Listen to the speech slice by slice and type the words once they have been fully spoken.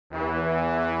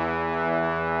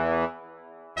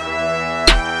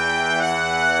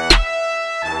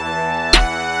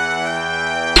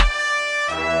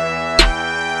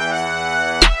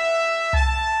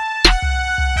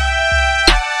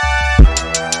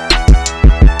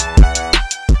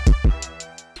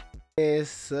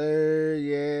Yes, sir.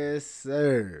 Yes,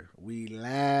 sir. We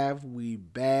live. We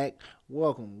back.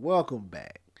 Welcome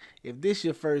back. If this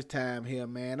your first time here,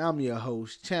 man, I'm your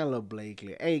host, Chandler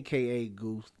Blakely, aka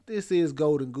Goose. This is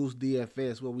Golden Goose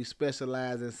DFS, where we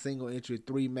specialize in single entry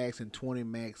 3 max and 20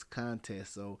 max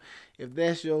contests. So if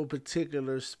that's your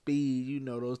particular speed,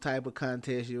 those type of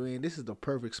contests you're in, this is the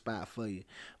perfect spot for you.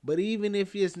 But even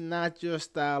if it's not your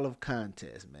style of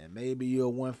contest, man, maybe you're a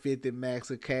 150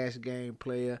 max or cash game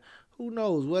player, who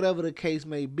knows, whatever the case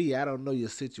may be, I don't know your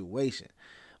situation.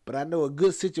 But I know a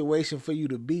good situation for you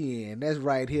to be in. That's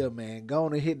right here, man. Go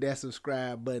on and hit that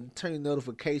subscribe button. Turn your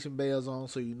notification bells on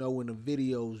so you know when the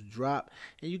videos drop.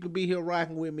 And you can be here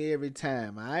rocking with me every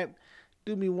time, alright?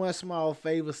 Do me one small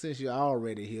favor since you're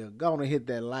already here. Go on and hit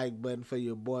that like button for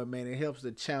your boy, man. It helps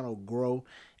the channel grow.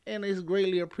 And it's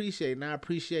greatly appreciated. And I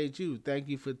appreciate you. Thank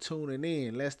you for tuning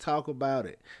in. Let's talk about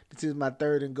it. This is my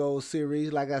third and goal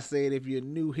series. Like I said, if you're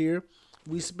new here,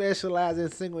 we specialize in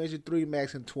single entry 3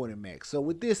 max and 20 max. So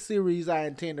with this series, I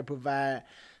intend to provide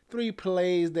 3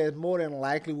 plays that more than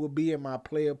likely will be in my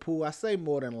player pool. I say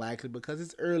more than likely because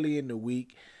it's early in the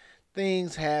week.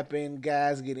 Things happen,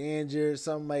 guys get injured,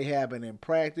 something may happen in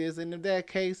practice, and in that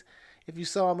case, if you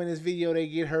saw them in this video, they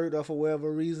get hurt or for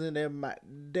whatever reason,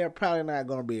 they're probably not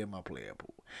going to be in my player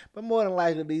pool. But more than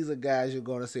likely, these are guys you're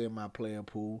going to see in my player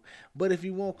pool. But if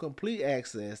you want complete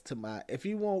access to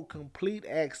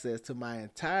my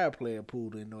entire player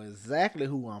pool to know exactly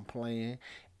who I'm playing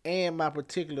and my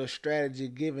particular strategy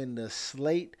given the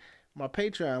slate, my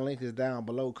Patreon link is down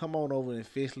below. Come on over and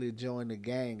officially join the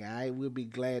gang, alright? We'll be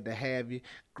glad to have you.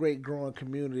 Great growing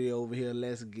community over here.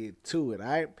 Let's get to it,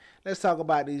 alright? Let's talk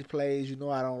about these plays. You know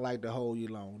I don't like to hold you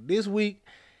long. This week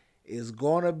is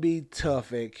going to be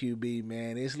tough at QB,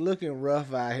 man. It's looking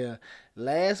rough out here.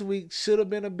 Last week should have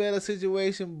been a better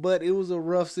situation, but it was a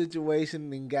rough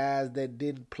situation, and guys that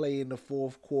didn't play in the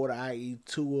fourth quarter, i.e.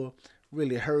 Tua,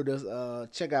 really hurt us.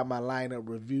 Check out my lineup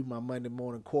review, my Monday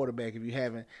morning quarterback. If you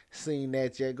haven't seen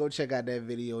that yet, go check out that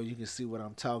video. You can see what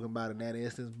I'm talking about in that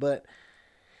instance. But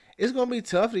it's going to be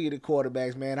tough to get the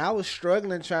quarterbacks, man. I was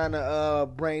struggling trying to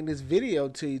bring this video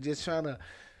to you, just trying to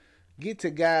get to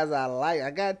guys I like.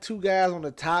 I got 2 guys on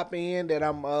the top end that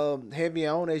I'm heavy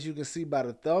on, as you can see by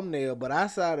the thumbnail. But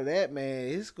outside of that, man,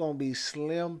 it's going to be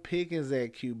slim pickings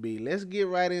at QB. Let's get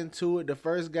right into it. The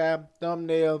first guy,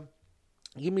 thumbnail,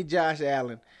 give me Josh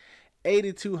Allen,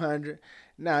 8,200.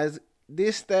 Now,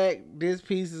 this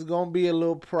piece is going to be a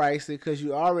little pricey because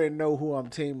you already know who I'm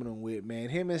teaming him with, man.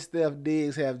 Him and Steph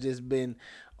Diggs have just been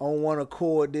on one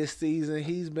accord this season.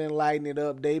 He's been lighting it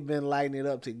up. They've been lighting it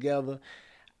up together.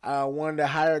 One of the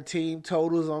higher team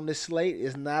totals on the slate.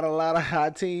 It's not a lot of high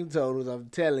team totals, I'm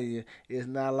telling you. It's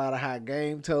not a lot of high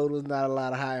game totals, not a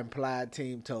lot of high implied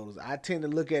team totals. I tend to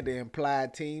look at the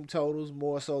implied team totals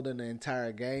more so than the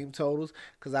entire game totals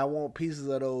because I want pieces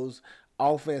of those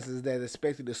offenses that are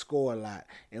expected to score a lot.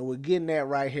 And we're getting that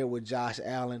right here with Josh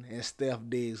Allen and Steph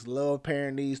Diggs. Love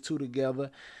pairing these two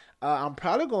together. I'm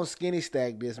probably going to skinny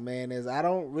stack this, man, as I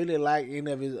don't really like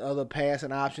any of his other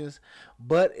passing options.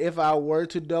 But if I were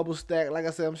to double stack, like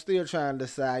I said, I'm still trying to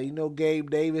decide.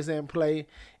 Gabe Davis in play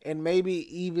and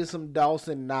maybe even some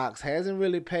Dawson Knox. Hasn't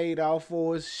really paid off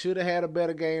for us. Should have had a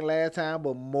better game last time,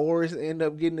 but Morris ended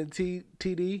up getting the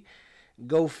TD.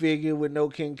 Go figure with no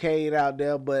Kincaid out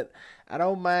there. But I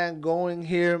don't mind going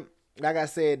here. Like I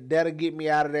said, that'll get me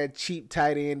out of that cheap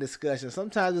tight end discussion.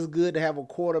 Sometimes it's good to have a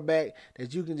quarterback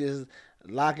that you can just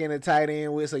lock in a tight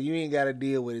end with so you ain't got to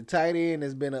deal with it. Tight end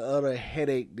has been an utter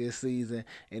headache this season.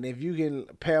 And if you can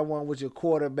pair one with your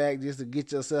quarterback just to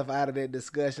get yourself out of that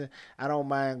discussion, I don't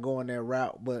mind going that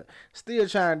route. But still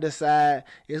trying to decide.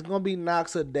 It's going to be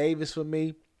Knox or Davis for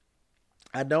me.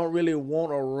 I don't really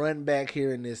want a run back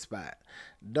here in this spot.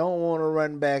 Don't want to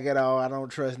run back at all. I don't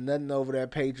trust nothing over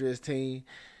that Patriots team.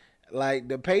 Like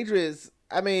the Patriots,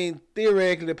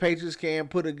 theoretically the Patriots can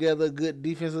put together a good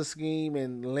defensive scheme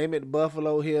and limit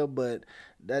Buffalo here, but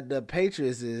the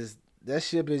Patriots that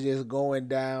ship is just going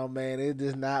down, man. It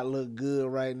does not look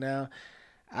good right now.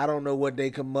 I don't know what they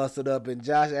can muster up, and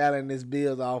Josh Allen, this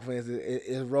Bills offense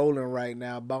is rolling right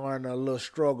now, barring a little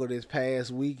struggle this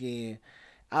past weekend.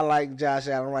 I like Josh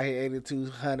Allen right here,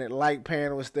 8,200. Like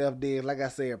pairing with Steph Diggs. Like I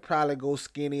said, probably go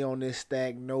skinny on this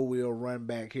stack. No wheel run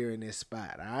back here in this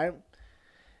spot. All right.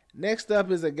 Next up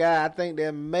is a guy I think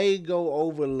that may go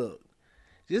overlooked.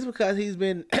 Just because he's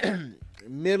been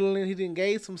middling. He didn't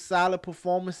gave some solid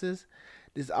performances.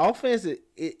 This offense,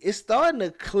 it's starting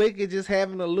to click. It's just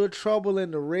having a little trouble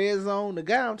in the red zone. The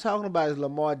guy I'm talking about is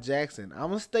Lamar Jackson. I'm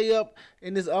going to stay up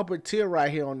in this upper tier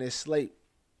right here on this slate.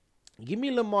 Give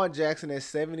me Lamar Jackson at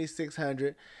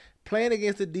 7,600. playing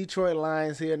against the Detroit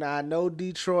Lions here. Now I know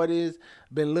Detroit has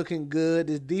been looking good.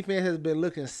 This defense has been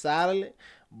looking solid,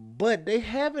 but they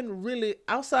haven't really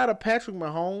outside of Patrick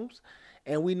Mahomes.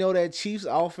 And we know that Chiefs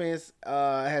offense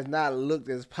has not looked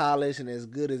as polished and as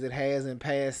good as it has in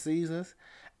past seasons.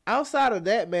 Outside of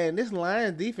that, man, this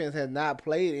Lions defense has not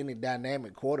played any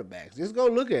dynamic quarterbacks. Just go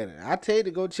look at it. I tell you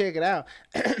to go check it out.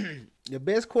 The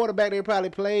best quarterback they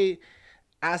probably played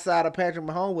outside of Patrick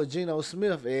Mahomes was Geno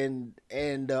Smith, and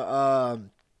Seahawks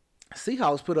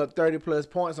put up 30 plus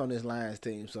points on this Lions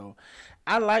team. So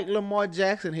I like Lamar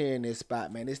Jackson here in this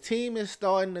spot, man. This team is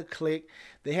starting to click.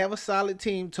 They have a solid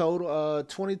team total,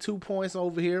 22 points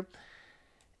over here.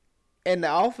 And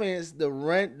the offense, the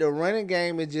running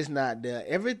game is just not there.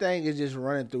 Everything is just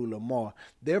running through Lamar.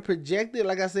 They're projected,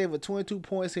 like I said, for 22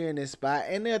 points here in this spot,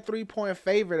 and they're a 3-point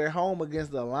favorite at home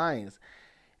against the Lions.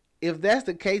 If that's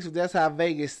the case, if that's how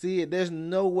Vegas see it, there's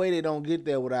no way they don't get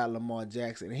there without Lamar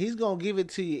Jackson. He's going to give it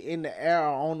to you in the air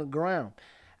or on the ground.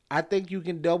 I think you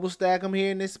can double stack him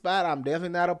here in this spot. I'm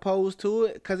definitely not opposed to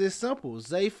it because it's simple.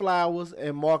 Zay Flowers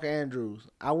and Mark Andrews.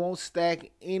 I won't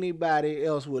stack anybody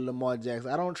else with Lamar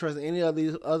Jackson. I don't trust any of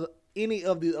these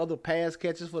other pass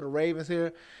catches for the Ravens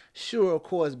here. Sure, of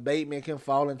course, Bateman can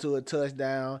fall into a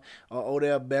touchdown, or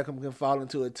Odell Beckham can fall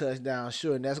into a touchdown.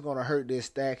 Sure, and that's going to hurt this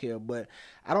stack here. But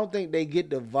I don't think they get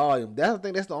the volume. I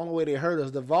think that's the only way they hurt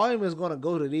us. The volume is going to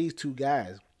go to these two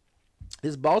guys.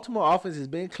 This Baltimore offense has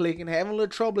been clicking, having a little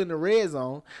trouble in the red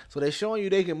zone. So they're showing you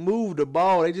they can move the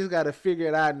ball. They just got to figure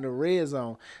it out in the red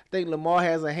zone. I think Lamar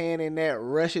has a hand in that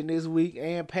rushing this week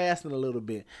and passing a little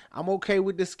bit. I'm okay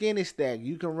with the skinny stack.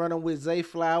 You can run them with Zay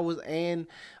Flowers and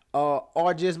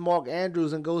or just Mark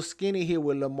Andrews and go skinny here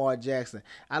with Lamar Jackson.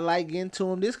 I like getting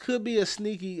to him. This could be a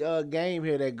sneaky game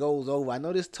here that goes over. I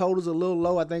know this total's a little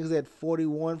low. I think it's at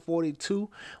 41, 42.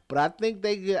 But I think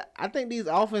these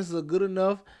offenses are good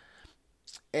enough.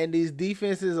 And these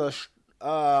defenses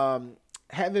are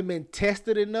haven't been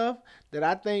tested enough that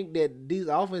I think that these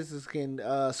offenses can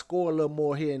score a little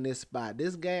more here in this spot.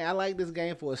 This game, I like this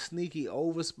game for a sneaky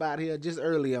over spot here just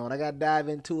early on. I got to dive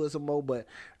into it some more, but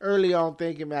early on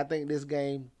thinking, man, I think this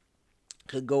game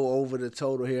could go over the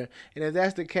total here. And if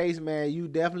that's the case, man, you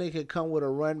definitely could come with a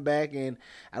run back. And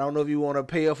I don't know if you want to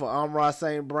pay up for Amon-Ra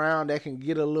St. Brown. That can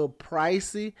get a little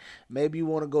pricey. Maybe you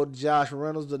want to go to Josh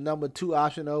Reynolds, the number 2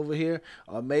 option over here.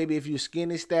 Or maybe if you're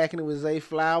skinny stacking it with Zay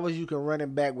Flowers, you can run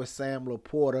him back with Sam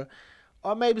Laporta.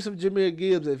 Or maybe some Jahmyr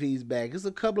Gibbs if he's back. There's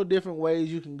a couple of different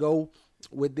ways you can go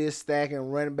with this stack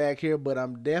and run back here. But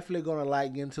I'm definitely going to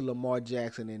like getting to Lamar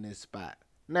Jackson in this spot.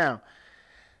 Now,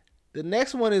 the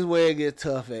next one is where it gets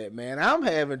tough at, man. I'm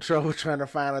having trouble trying to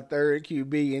find a third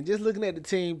QB. And just looking at the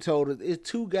team totals, it's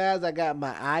 2 guys I got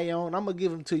my eye on. I'm going to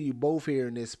give them to you both here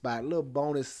in this spot. A little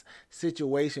bonus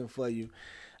situation for you.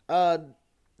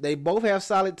 They both have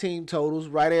solid team totals,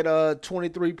 right at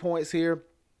 23 points here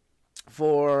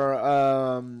for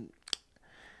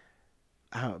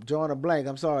I'm drawing a blank.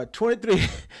 I'm sorry.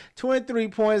 23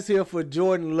 points here for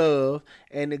Jordan Love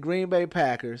and the Green Bay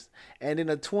Packers. And then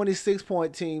a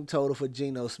 26-point team total for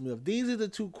Geno Smith. These are the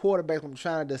 2 quarterbacks I'm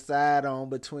trying to decide on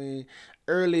between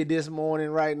early this morning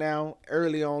right now,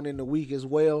 early on in the week as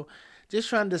well. Just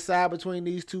trying to decide between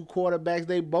these 2 quarterbacks.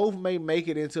 They both may make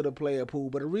it into the player pool.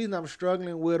 But the reason I'm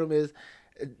struggling with them is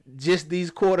just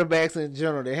these quarterbacks in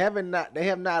general. They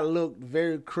have not looked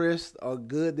very crisp or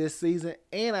good this season.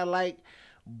 And I like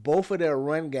both of their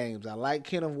run games. I like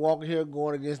Kenneth Walker here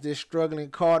going against this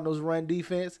struggling Cardinals run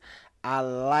defense. I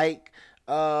like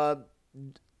I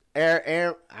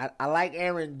like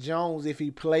Aaron Jones if he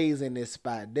plays in this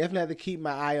spot. Definitely have to keep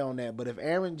my eye on that. But if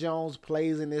Aaron Jones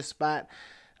plays in this spot,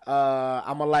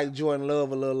 I'm going to like Jordan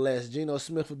Love a little less. Geno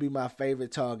Smith would be my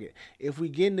favorite target. If we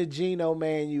get into Geno,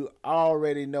 man, you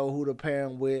already know who to pair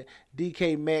him with.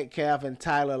 DK Metcalf and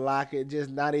Tyler Lockett,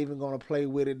 just not even going to play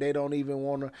with it. They don't even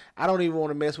want to. I don't even want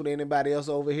to mess with anybody else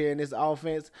over here in this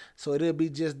offense. So it'll be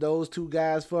just those 2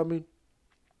 guys for me.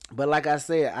 But like I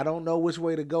said, I don't know which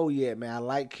way to go yet, man. I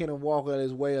like Kenneth Walker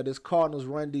as well. This Cardinals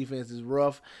run defense is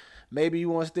rough. Maybe you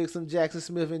want to stick some Jackson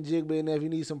Smith and Jigba in there if you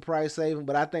need some price saving,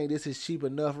 but I think this is cheap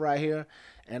enough right here,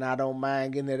 and I don't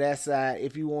mind getting to that side.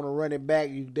 If you want to run it back,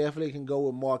 you definitely can go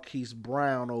with Marquise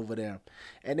Brown over there.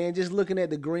 And then just looking at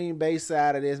the Green Bay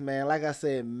side of this, man, like I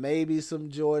said, maybe some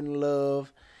Jordan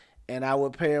Love, and I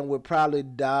would pair him with probably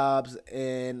Dobbs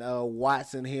and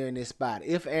Watson here in this spot.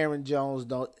 If Aaron Jones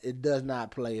does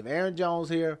not play. If Aaron Jones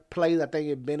here plays, I think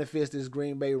it benefits this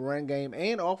Green Bay run game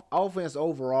and offense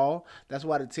overall. That's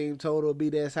why the team total will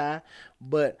be this high.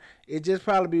 But it just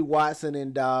probably be Watson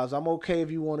and Dobbs. I'm okay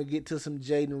if you want to get to some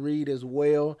Jaden Reed as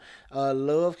well.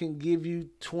 Love can give you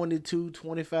 22,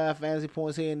 25 fantasy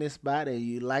points here in this spot. And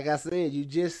you, like I said, you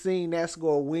just seen that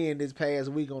score win this past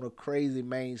week on a crazy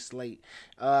main slate.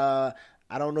 I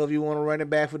don't know if you want to run it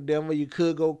back for Denver. You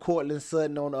could go Cortland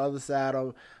Sutton on the other side,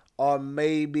 or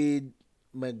maybe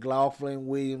McLaughlin,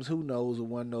 Williams, who knows, with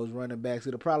one of those running backs.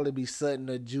 It'll probably be Sutton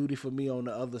or Judy for me on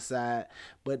the other side.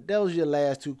 But those are your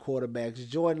last two quarterbacks,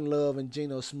 Jordan Love and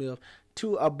Geno Smith.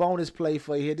 A bonus play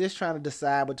for you here. Just trying to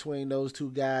decide between those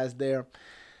two guys there.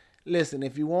 Listen,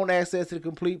 if you want access to the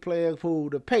complete player pool,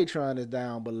 the Patreon is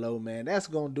down below, man. That's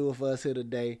going to do it for us here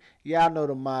today. Y'all know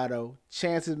the motto.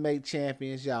 Chances make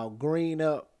champions. Y'all green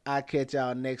up. I'll catch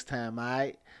y'all next time, all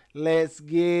right? Let's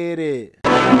get it.